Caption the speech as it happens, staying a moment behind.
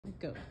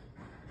Go.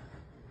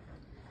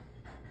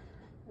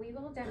 We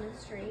will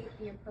demonstrate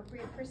the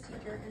appropriate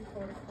procedure and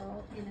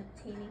protocol in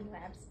obtaining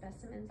lab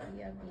specimens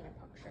via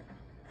venipuncture.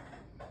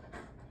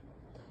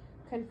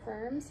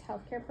 Confirms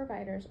healthcare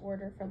providers'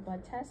 order for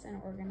blood tests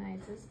and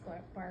organizes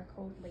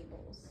barcode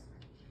labels.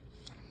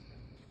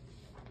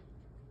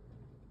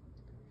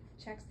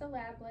 Checks the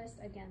lab list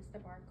against the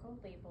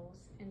barcode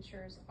labels,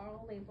 ensures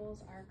all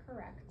labels are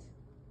correct,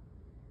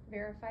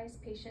 verifies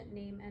patient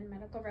name and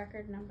medical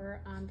record number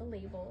on the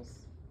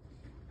labels,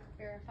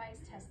 verifies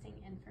testing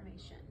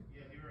information,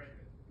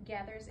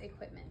 gathers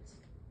equipment,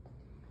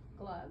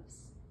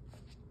 gloves,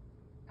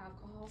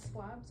 alcohol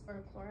swabs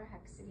or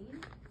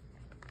chlorhexidine,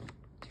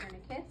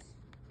 tourniquet,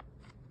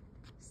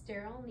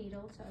 sterile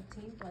needle to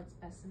obtain blood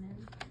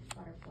specimen,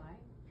 butterfly,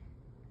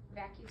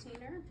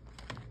 vacutainer,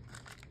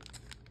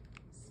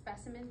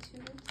 specimen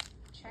tubes,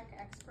 check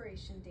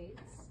expiration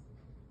dates,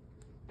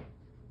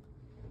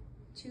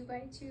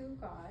 2x2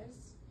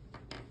 gauze,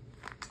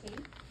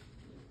 tape,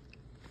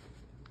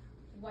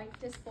 white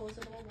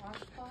disposable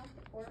washcloth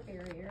or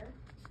barrier,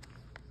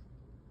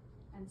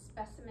 and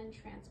specimen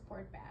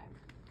transport bag.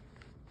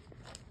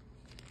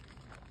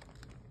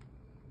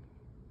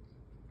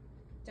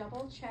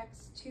 Double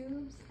checks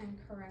tubes and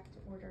correct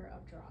order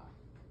of draw.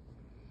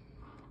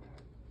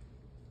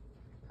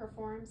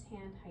 Performs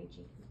hand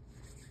hygiene.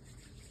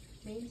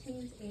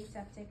 Maintains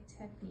aseptic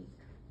technique.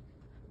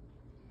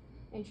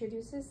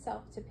 Introduces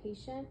self to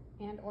patient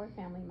and or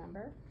family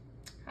member.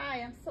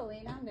 Hi, I'm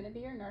Selena. I'm going to be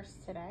your nurse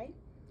today.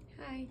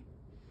 Hi,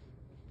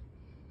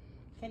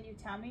 Can you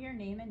tell me your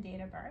name and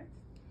date of birth?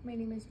 my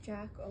name is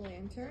Jack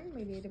O'Lantern.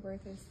 My date of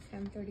birth is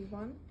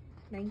 10/31/1977.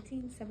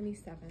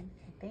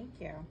 Okay, thank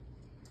you.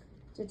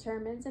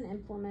 Determines and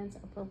implements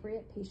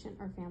appropriate patient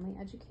or family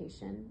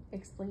education.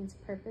 Explains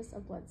purpose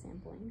of blood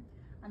sampling.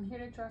 I'm here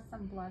to draw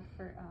some blood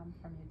from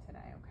you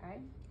today,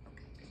 okay?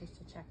 Just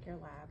to check your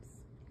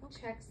labs.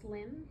 Checks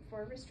limb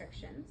for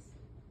restrictions.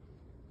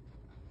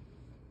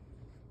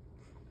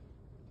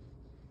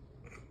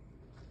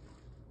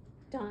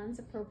 Dons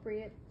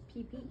appropriate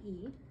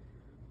PPE.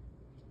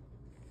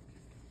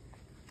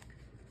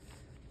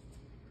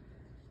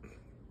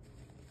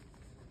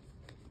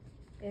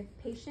 If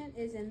patient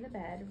is in the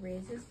bed,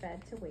 raises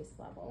bed to waist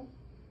level.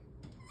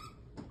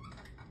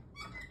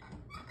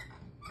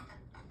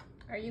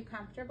 Are you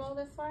comfortable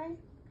this way?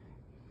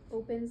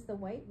 Opens the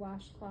white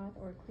washcloth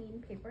or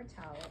clean paper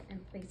towel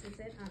and places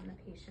it on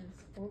the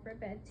patient's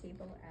overbed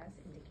table as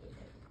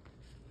indicated.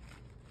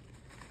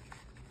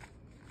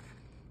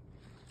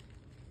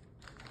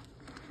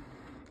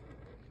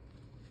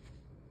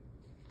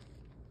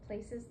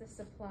 Places the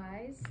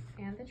supplies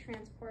and the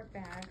transport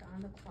bag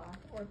on the cloth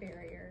or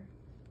barrier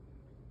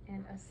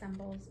and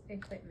assembles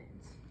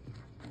equipment.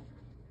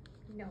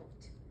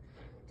 Note,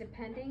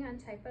 depending on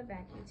type of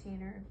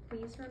vacutainer,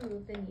 please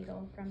remove the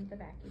needle from the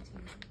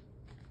vacutainer.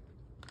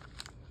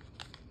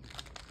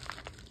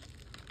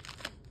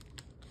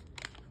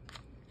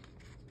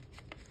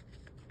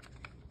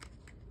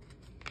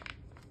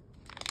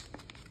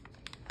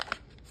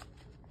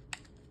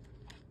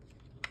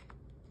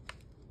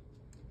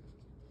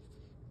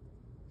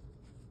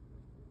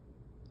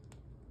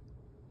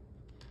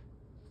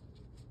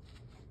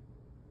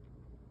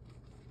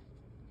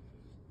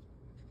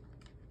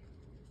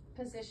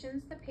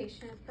 Positions the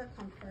patient for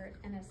comfort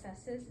and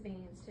assesses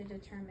veins to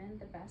determine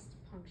the best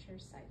puncture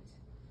site.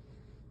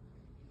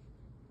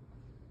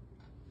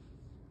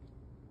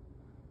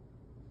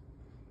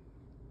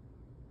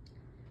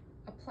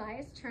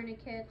 Applies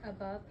tourniquet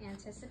above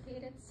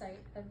anticipated site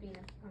of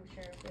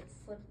venipuncture with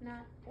slip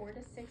knot 4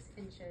 to 6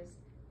 inches,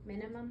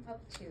 minimum of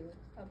 2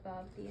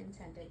 above the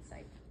intended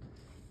site,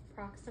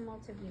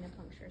 proximal to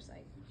venipuncture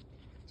site.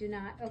 Do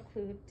not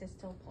occlude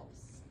distal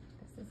pulse.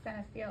 This is going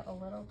to feel a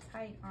little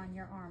tight on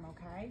your arm,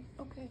 okay?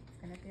 Okay. It's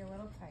going to be a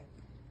little tight.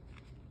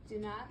 Do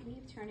not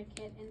leave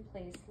tourniquet in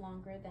place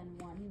longer than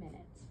 1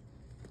 minute.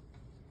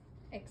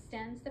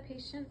 Extends the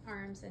patient's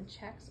arms and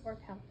checks or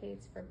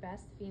palpates for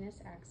best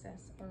venous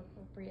access or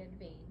appropriate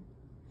vein.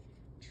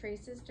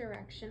 Traces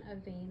direction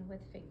of vein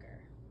with finger.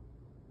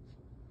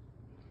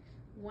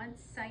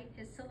 Once site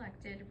is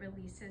selected,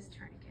 releases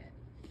tourniquet.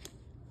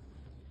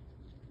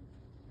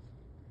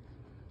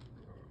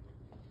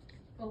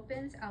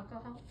 Opens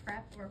alcohol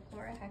prep or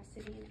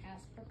chlorhexidine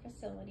as per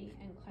facility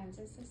and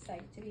cleanses the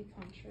site to be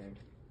punctured.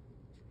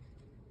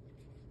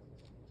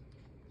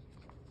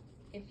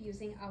 If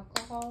using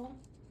alcohol,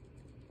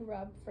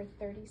 rub for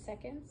 30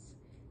 seconds.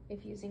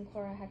 If using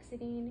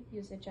chlorhexidine,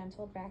 use a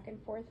gentle back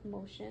and forth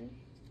motion.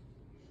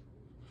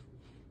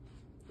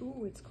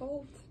 Ooh, it's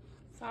cold.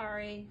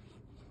 Sorry.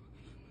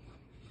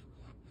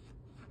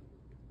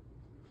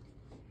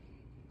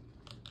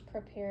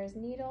 Prepares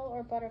needle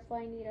or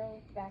butterfly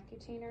needle,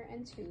 vacutainer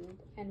and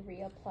tube, and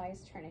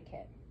reapplies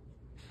tourniquet.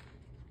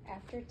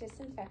 After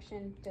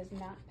disinfection, does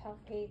not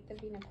palpate the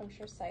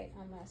venipuncture site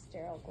unless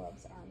sterile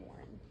gloves are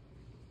worn.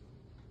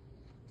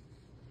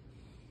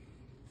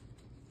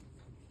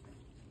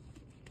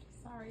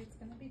 Sorry, it's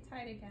going to be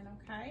tight again,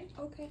 okay?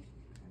 Okay.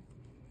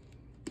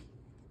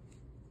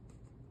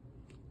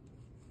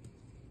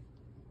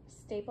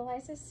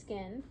 Stabilizes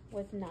skin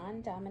with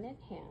non-dominant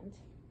hand.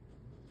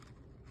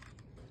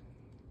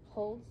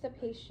 Holds the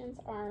patient's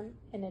arm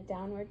in a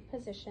downward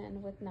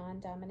position with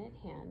non-dominant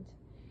hand.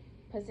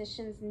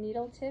 Positions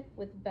needle tip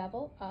with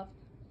bevel up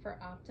for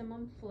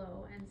optimum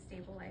flow and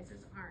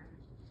stabilizes arm.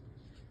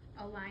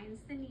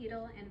 Aligns the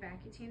needle and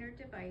vacutainer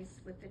device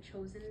with the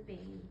chosen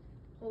vein,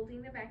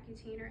 holding the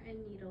vacutainer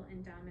and needle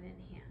in dominant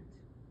hand.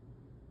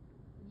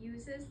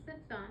 Uses the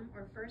thumb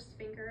or first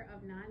finger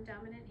of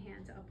non-dominant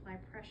hand to apply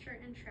pressure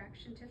and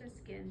traction to the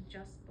skin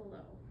just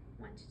below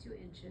 1 to 2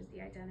 inches the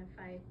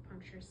identified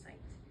puncture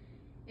site.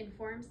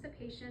 Informs the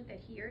patient that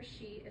he or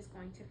she is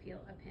going to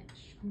feel a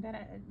pinch.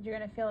 You're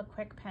gonna feel a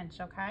quick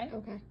pinch, okay?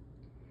 Okay.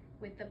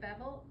 With the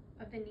bevel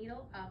of the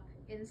needle up,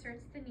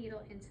 inserts the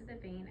needle into the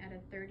vein at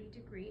a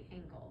 30-degree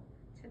angle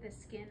to the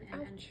skin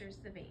and enters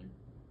the vein.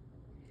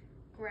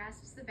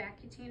 Grasps the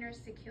vacutainer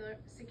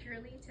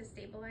securely to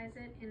stabilize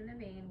it in the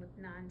vein with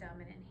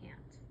non-dominant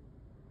hand.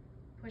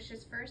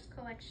 Pushes first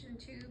collection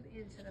tube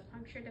into the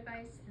puncture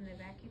device in the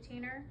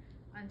vacutainer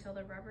until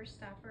the rubber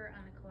stopper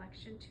on the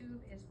collection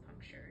tube is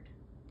punctured.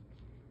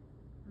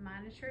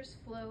 Monitors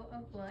flow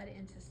of blood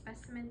into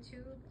specimen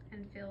tube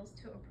and fills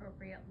to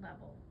appropriate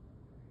level.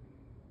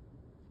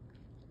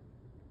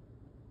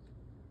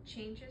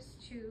 Changes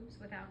tubes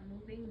without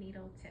moving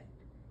needle tip.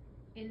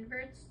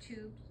 Inverts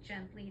tubes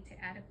gently to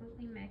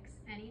adequately mix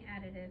any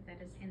additive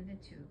that is in the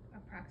tube,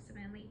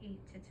 approximately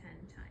 8 to 10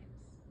 times.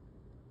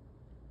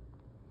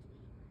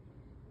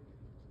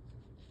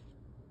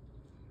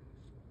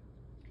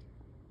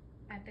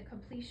 At the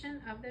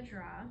completion of the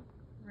draw,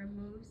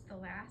 removes the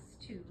last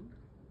tube,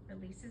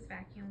 releases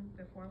vacuum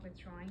before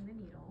withdrawing the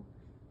needle,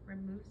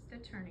 removes the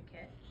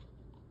tourniquet,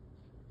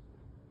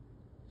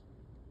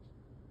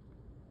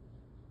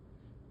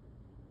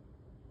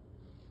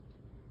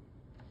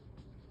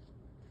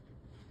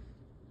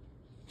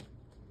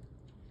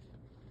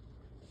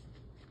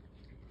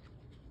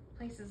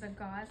 places a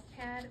gauze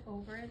pad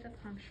over the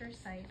puncture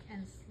site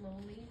and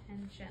slowly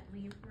and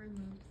gently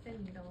removes the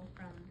needle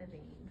from the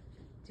vein.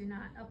 Do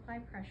not apply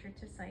pressure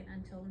to site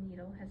until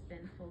needle has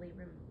been fully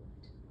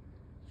removed.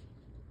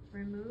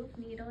 Remove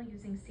needle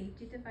using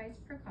safety device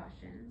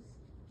precautions,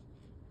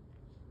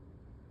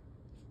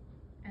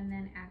 and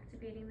then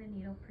activating the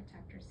needle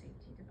protector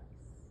safety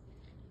device.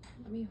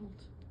 Let me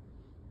hold.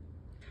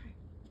 Okay.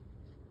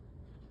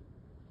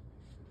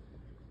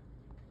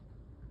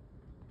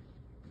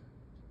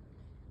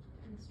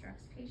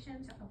 Instructs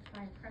patient to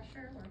apply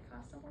pressure where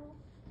possible.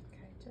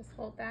 Okay, just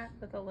hold that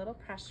with a little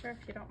pressure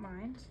if you don't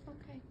mind.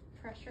 Okay.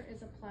 Pressure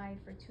is applied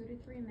for 2 to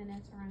 3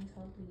 minutes or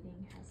until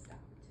bleeding has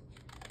stopped.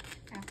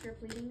 After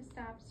bleeding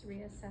stops,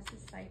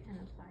 reassesses site and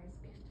applies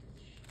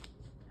bandage.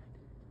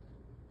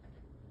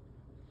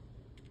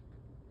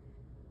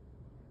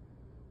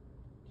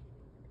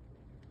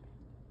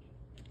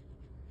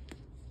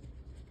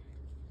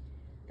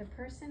 The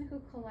person who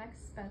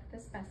collects the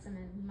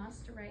specimen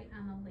must write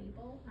on the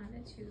label on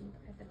the tube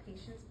at the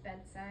patient's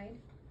bedside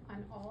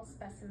on all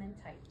specimen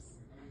types,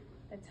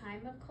 the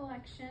time of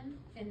collection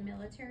in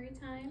military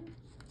time,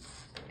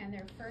 and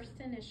their first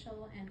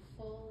initial and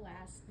full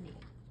last name.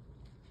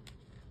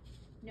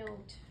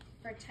 Note,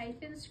 for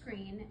type and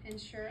screen,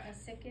 ensure a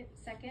second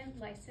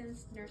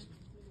licensed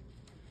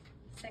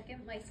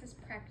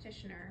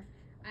practitioner,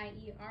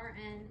 i.e.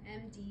 RN,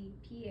 MD,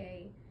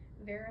 PA,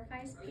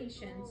 verifies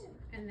patient,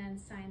 and then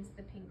signs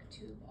the pink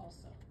tube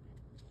also.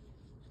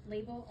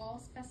 Label all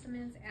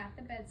specimens at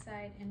the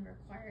bedside in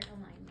required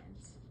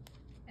alignment,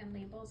 and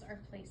labels are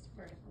placed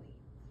vertically.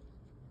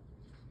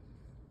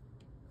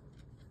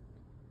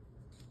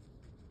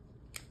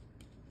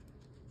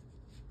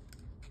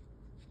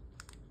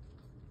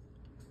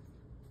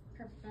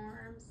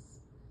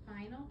 Performs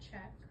final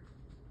check.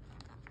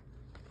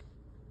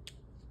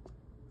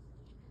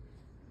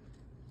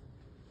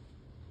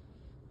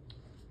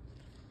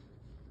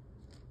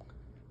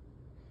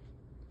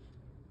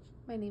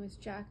 My name is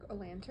Jack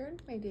O'Lantern.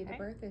 My date Okay. of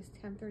birth is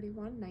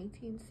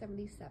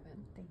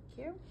 10/31/1977. Thank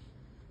you.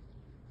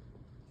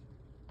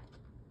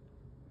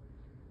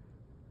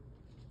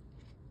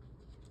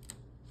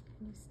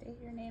 Can you state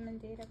your name and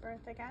date of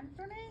birth again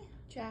for me?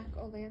 Jack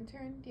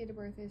O'Lantern. Date of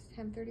birth is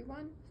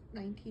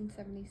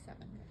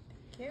 10/31/1977.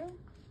 Thank you.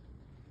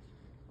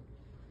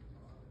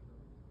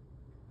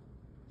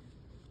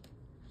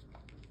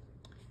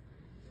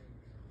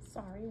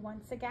 Sorry,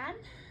 once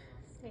again,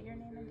 state your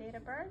name and date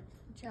of birth.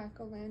 Jack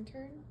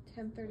O'Lantern.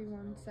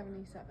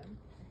 10/31/77.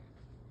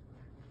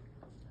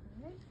 All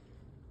right.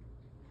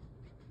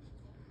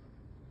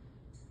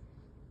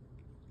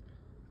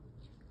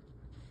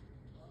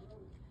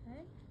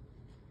 Okay.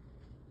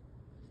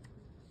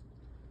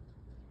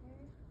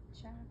 Okay.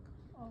 Jack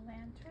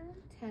O'Lantern.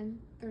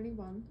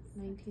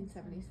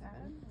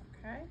 10/31/1977.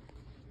 Okay.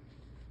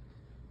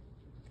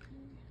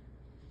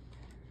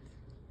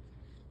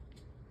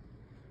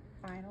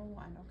 Final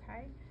one,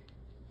 okay?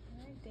 All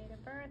right, date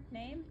of birth,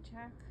 name,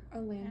 Jack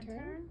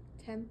O'Lantern.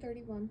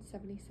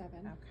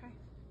 10/31/77. Okay.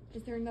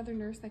 Is there another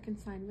nurse that can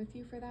sign with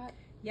you for that?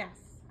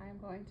 Yes, I'm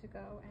going to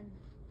go and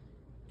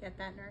get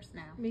that nurse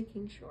now.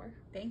 Making sure.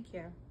 Thank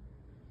you.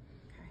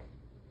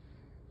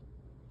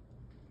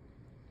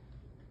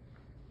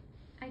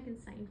 I can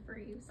sign for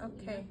you, Selena.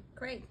 Okay,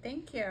 great,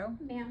 thank you.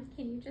 Ma'am,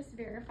 can you just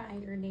verify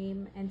your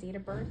name and date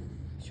of birth?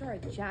 Sure.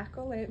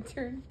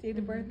 Jack-o'-lantern, date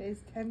of birth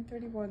is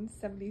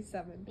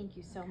 10/31/77. Thank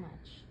you so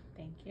much.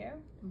 Thank you.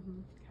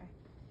 Mm-hmm. Okay.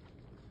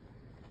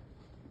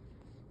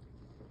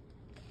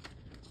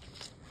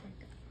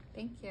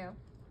 Thank you.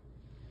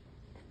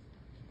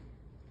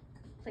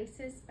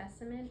 Places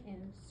specimen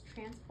in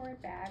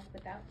transport bag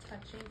without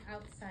touching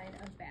outside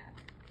of bag.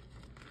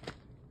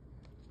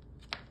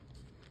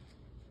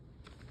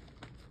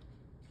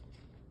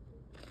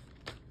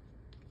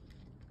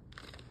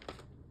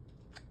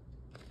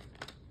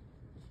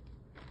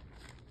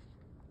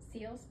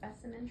 Seal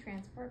specimen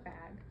transport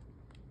bag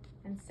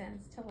and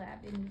sends to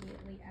lab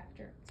immediately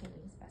after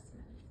obtaining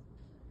specimens.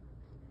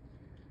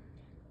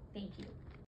 Thank you.